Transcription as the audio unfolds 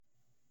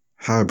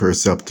Hi,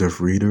 perceptive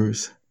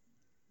readers.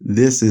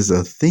 This is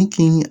a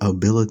Thinking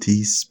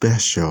Ability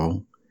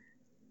Special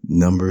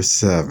number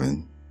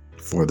 7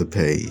 for the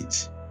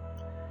page.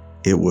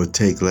 It will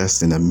take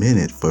less than a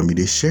minute for me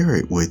to share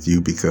it with you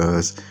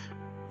because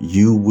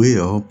you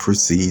will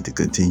proceed to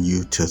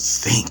continue to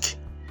think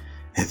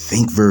and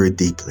think very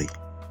deeply.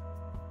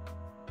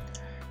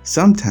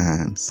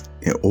 Sometimes,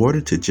 in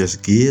order to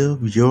just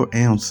give your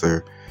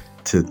answer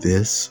to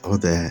this or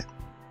that,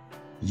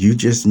 you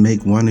just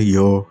make one of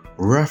your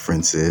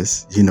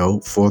references,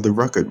 for the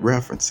record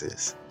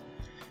references.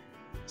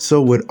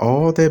 So with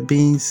all that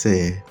being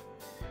said,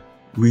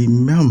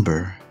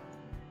 remember,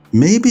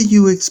 maybe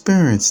you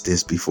experienced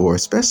this before,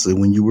 especially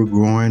when you were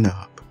growing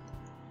up,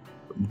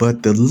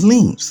 but the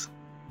lengths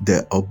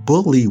that a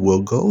bully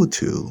will go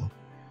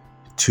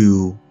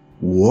to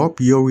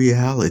warp your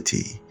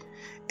reality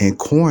and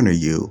corner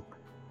you,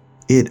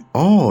 it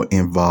all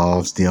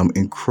involves them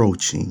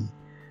encroaching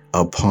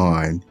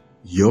upon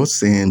your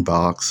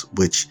sandbox,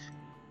 which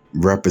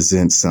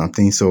represents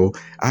something. So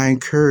I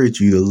encourage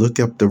you to look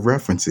up the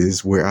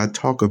references where I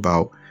talk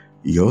about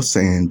your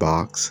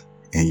sandbox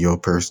and your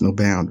personal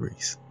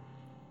boundaries.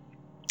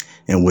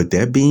 And with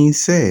that being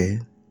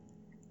said,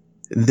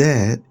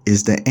 that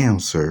is the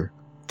answer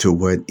to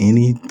what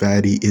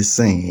anybody is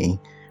saying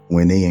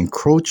when they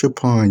encroach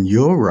upon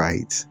your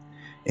rights,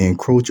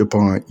 encroach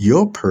upon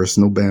your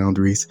personal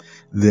boundaries.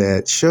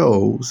 That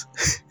shows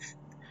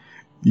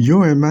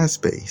you're in my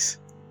space.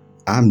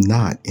 I'm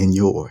not in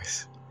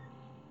yours.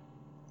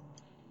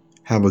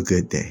 Have a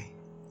good day.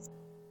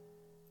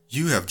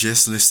 You have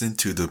just listened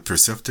to the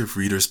Perceptive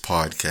Readers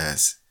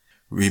Podcast.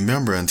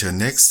 Remember, until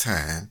next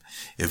time,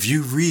 if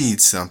you read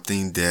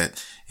something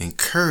that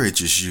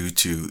encourages you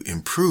to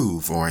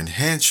improve or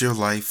enhance your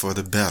life for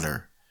the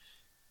better,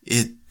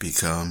 it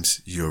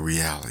becomes your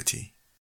reality.